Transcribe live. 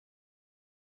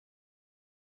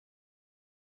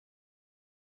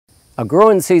A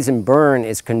growing season burn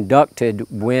is conducted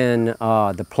when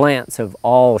the plants have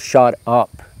all shot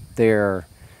up their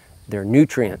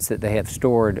nutrients that they have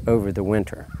stored over the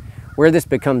winter. Where this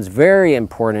becomes very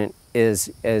important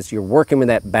is as you're working with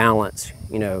that balance.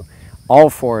 You know, all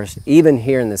forests, even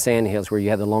here in the sandhills where you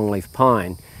have the longleaf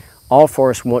pine, all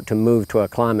forests want to move to a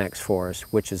climax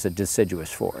forest, which is a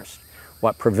deciduous forest.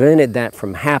 What prevented that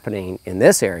from happening in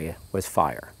this area was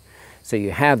fire. So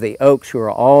you have the oaks who are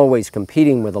always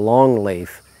competing with the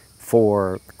longleaf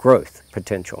for growth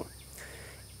potential.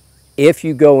 If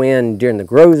you go in during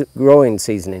the growing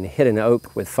season and hit an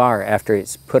oak with fire after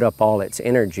it's put up all its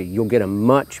energy, you'll get a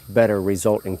much better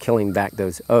result in killing back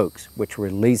those oaks, which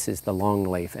releases the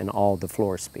longleaf and all the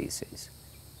floor species.